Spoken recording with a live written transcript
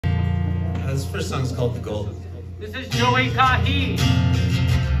This first song's called The Golden. This is Joey Kahi.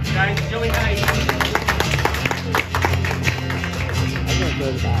 Guys, Joey Kahi. I'm gonna go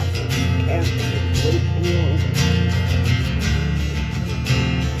to the bathroom. Wait anymore.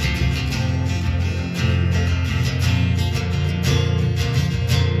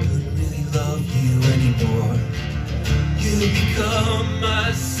 Couldn't really love you anymore. You become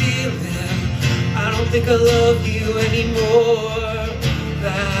my ceiling. I don't think I love you anymore.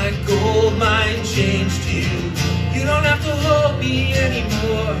 That gold mine changed you. You don't have to hold me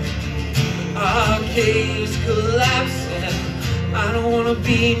anymore. Our cave's collapsing. I don't wanna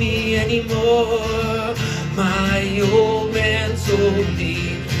be me anymore. My old man told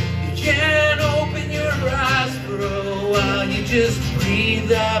me you can't open your eyes for a while. You just breathe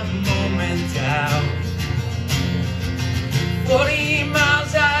that moment out. 40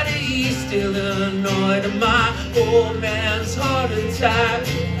 miles out of East Illinois to my old man's heart attack.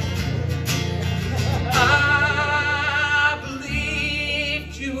 I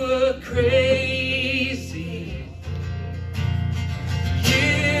believed you were crazy.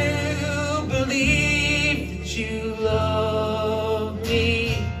 You believed that you loved me.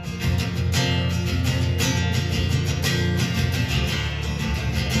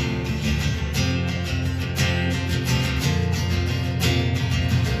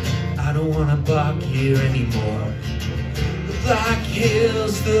 I don't wanna bark here anymore. The Black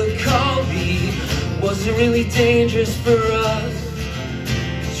Hills, the Colby wasn't really dangerous for us.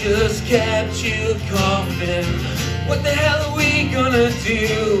 It just kept you coughing. What the hell are we gonna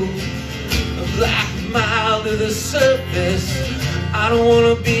do? A black mile to the surface. I don't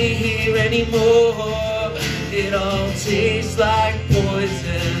wanna be here anymore. It all tastes like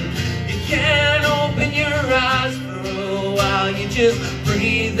poison. You can't open your eyes for a while. You just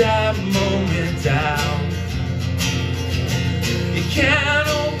breathe that moment out. You can't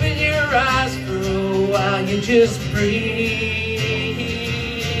open your eyes for a while. You just breathe.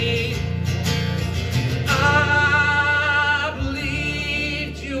 I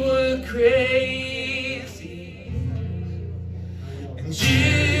believed you were crazy, and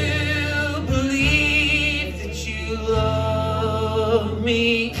you believed that you loved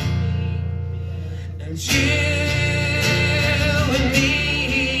me, and you and me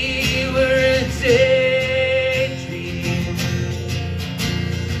were a daydream.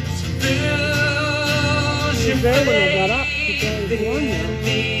 So lose your faith in me.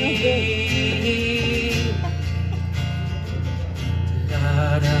 Da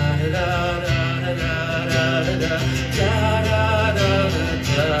da da da da da da da da da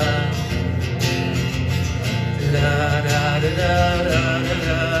da. Da da da da da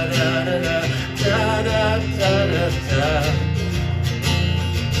da da da da da da.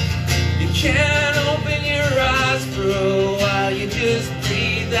 You can't open your eyes for a while. You just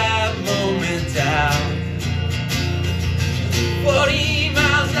breathe that moment out. 40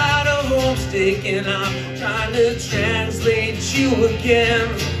 miles out of Homestead, and I'm trying to translate you again.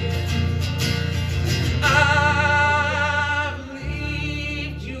 I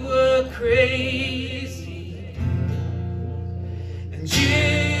believed you were crazy, and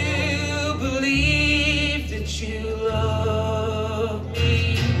you believed that you loved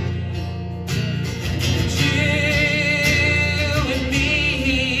me, and you and me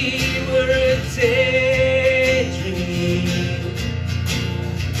were a daydream.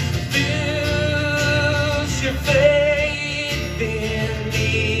 Lose your faith in me.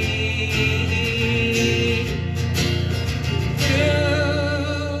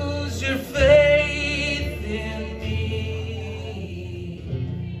 Lose your faith in me.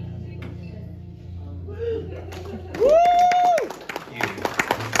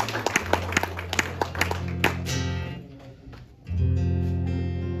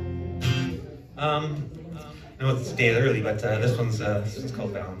 I know it's a day early, but this one's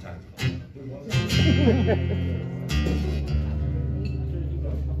called Valentine.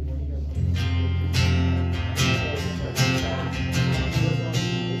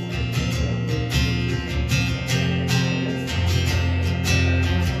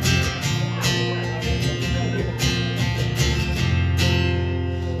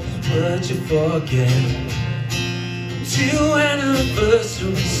 Would you forget 2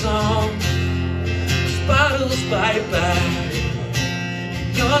 anniversary songs? Bottles bite back,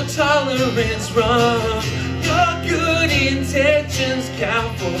 your tolerance run. Your good intentions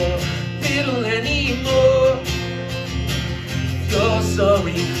count for little anymore. You're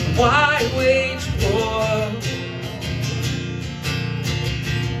sorry, why wage war?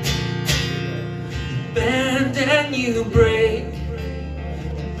 Bend and you break,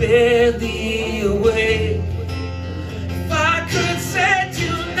 barely awake. If I could say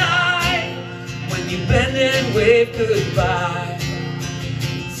tonight you bend and wave goodbye.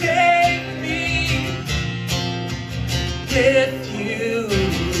 Take me with you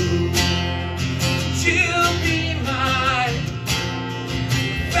to be my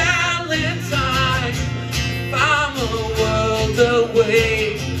Valentine. If I'm a world away,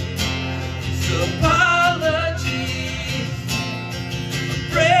 so apologies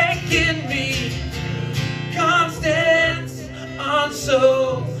for breaking me. Constance aren't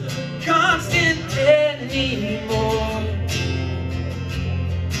so constant anymore.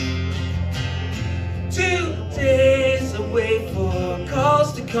 2 days away for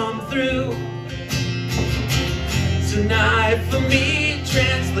calls to come through. Tonight for me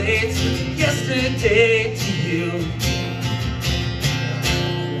translates yesterday to you.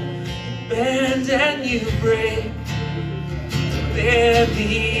 Bend and you break, bear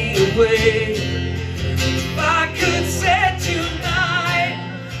me away. If I could say tonight,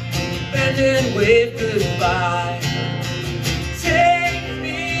 bend and wave goodbye. Take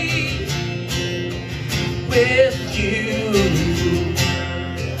me with you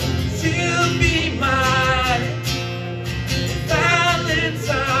to be my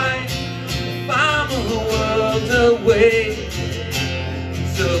Valentine. If I'm a world away,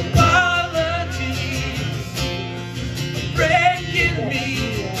 so apologies for breaking me.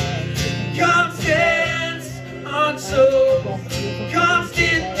 Constance aren't so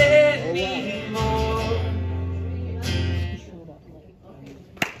constant anymore.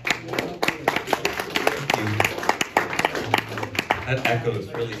 That echo is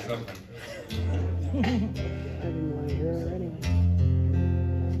really something. I didn't want to hear her anyway.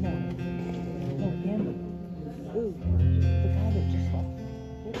 No, him. Ooh, the guy that just left.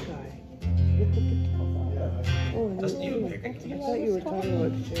 This guy. You took the top off. Oh, Just you picking. I thought you were talking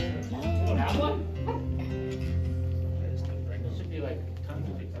about Sharon. That one? There should be like tons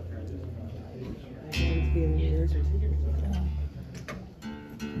of things up there. My hand's being weird. It's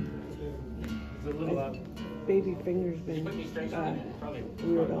a little, Baby fingers been put me straight on it, probably.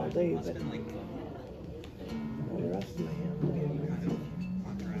 weird all day, but all the rest of my hands are getting weird.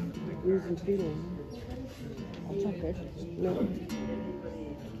 Losing feeling. That's not good. No.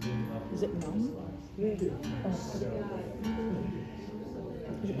 Is it numb? Yeah. Oh.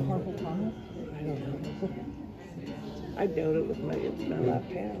 Is it carpal tunnel? I don't know. I doubt it with my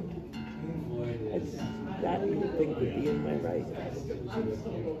left hand. It's that you would think would be in my right.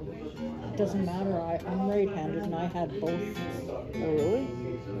 It doesn't matter. I'm right-handed and I had both. Oh, really?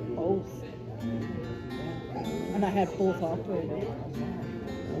 Both. And I had both operated.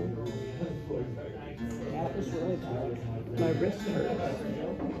 Yeah, it was really bad. My wrist hurts.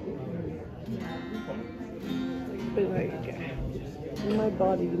 But like, in my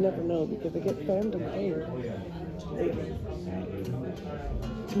body, you never know because I get phantom pain. Like,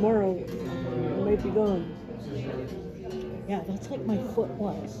 tomorrow, I might be gone. Yeah, that's like my foot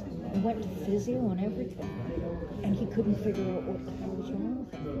was. I went to physio and everything. And he couldn't figure out what the hell was wrong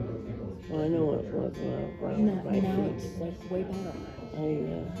with it. Well, I know what was wrong with my Now feet. it's like way better. I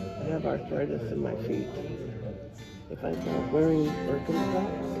have arthritis in my feet. If I'm not wearing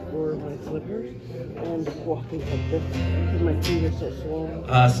Birkenstocks or my slippers and walking like this, because my feet are so swollen.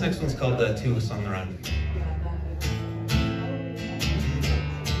 This next one's called Two of Us on the Run.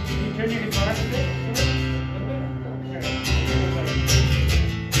 Can you turn your guitar a bit?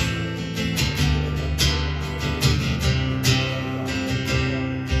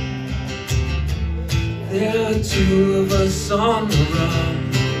 There are two of us on the run,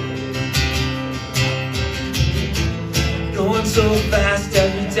 going so fast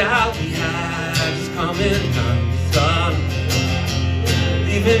every doubt we had is coming undone,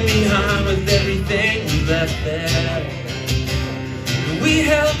 leaving behind with everything we left there. And we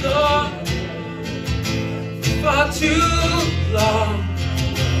held on for far too long,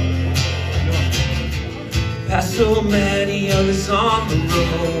 past so many others on the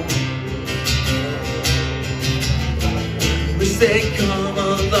road. Wish they'd come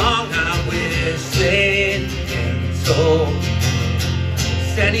along, I wish they'd been told.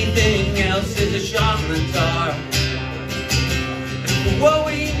 'Cause anything else is a shot in the dark. And for what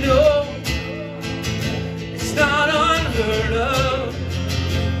we know, it's not unheard of.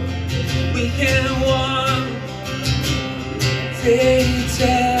 We can one day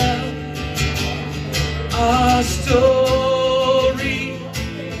tell our story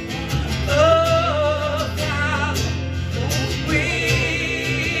of how we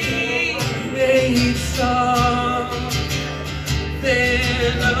made something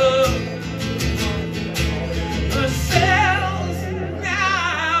of ourselves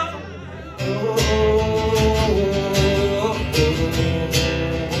now.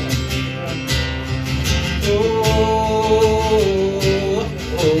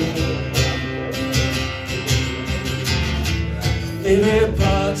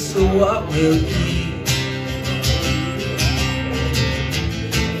 what will be.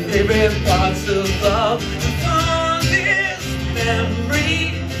 Favorite parts of love, the fondest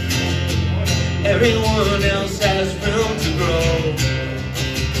memory. Everyone else has room to grow,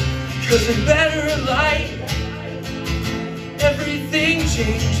 'cause in better light everything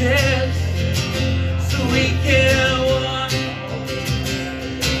changes. So we can one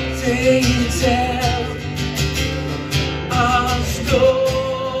day tell our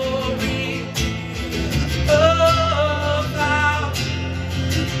story of how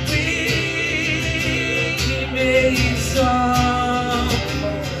we made something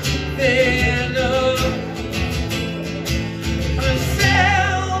of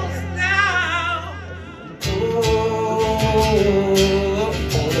ourselves now.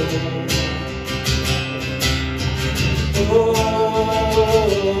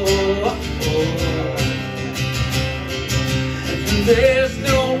 There's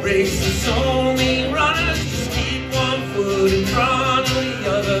no race, there's only runners. Just keep one foot in front of the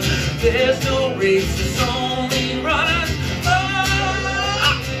other. There's no race, there's only runners.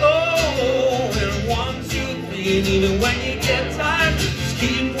 And 1, 2, 3, and even when you get tired, just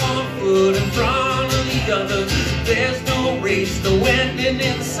keep one foot in front of the other. There's no race, no ending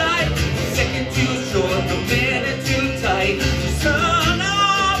in sight. A second too short, a minute too tight. Just turn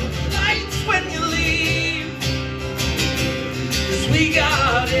off lights when you leave, 'cause we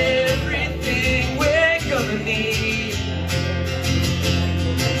got everything we're gonna need.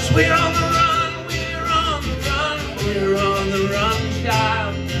 'Cause we're on the run, we're on the run, we're on the run,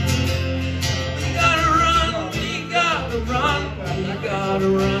 child. We gotta run, we gotta run, we gotta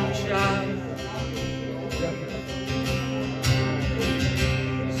run, child.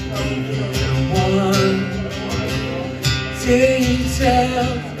 One day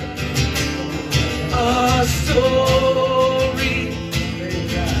tell our story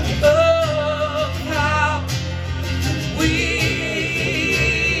of how we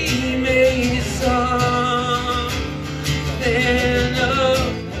made something of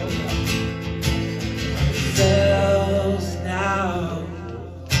ourselves now.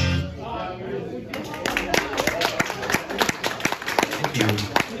 Thank you.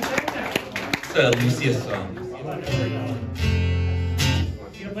 It's a Lucia song.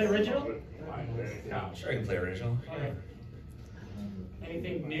 You gonna play original? Sure, I can play original.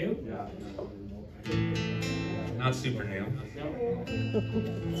 Anything new? Not super new. No?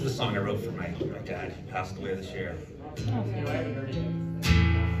 This is a song I wrote for my dad. He passed away this year. No, I haven't heard it yet.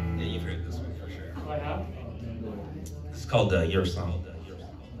 Yeah, you've heard this one for sure. Oh, I have? It's called Your Song.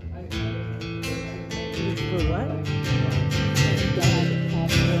 For what? Dad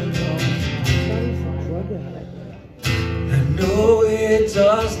passed away. Son's a drug addict. I know it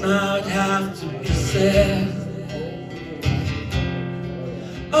does not have to be said.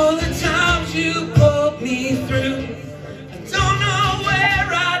 All the times you pulled me through, I don't know where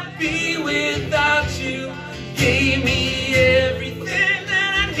I'd be without you. Gave me everything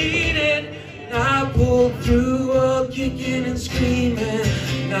that I needed, and I pulled through all kicking and screaming.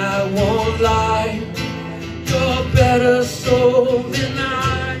 And I won't lie, you're a better soul than I.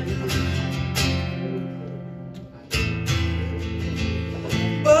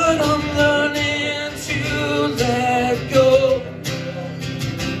 But I'm learning to let go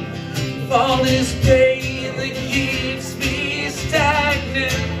of all this pain that keeps me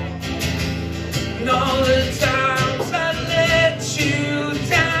stagnant, and all the times I let you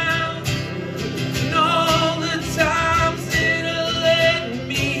down, and all the times that I let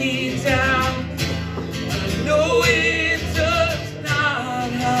me down. I know it does not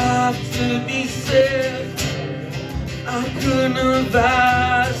have to be said. I couldn't have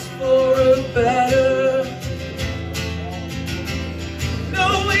asked for a better.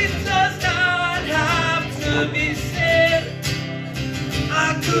 No, it does not have to be said.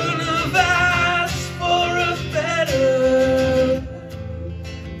 I couldn't have asked for a better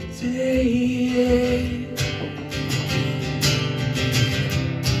day.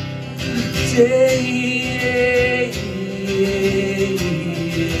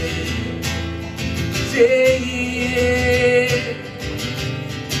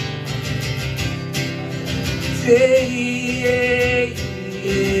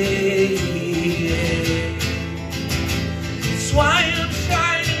 That's why I'm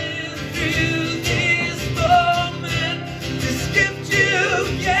shining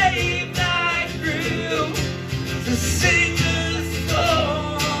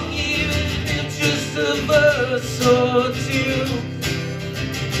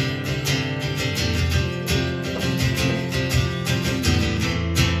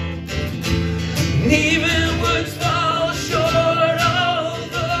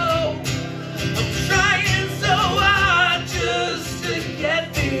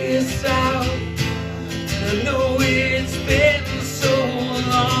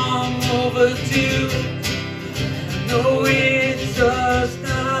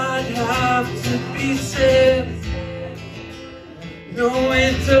No,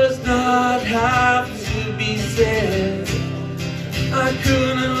 it does not have to be said. I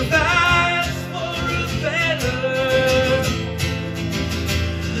couldn't have asked for a better.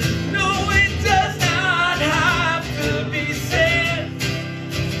 No, it does not have to be said.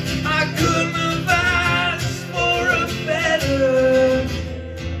 I couldn't have asked for a better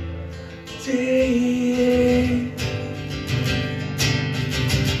day.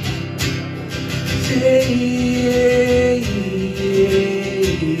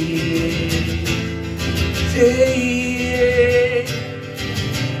 Day.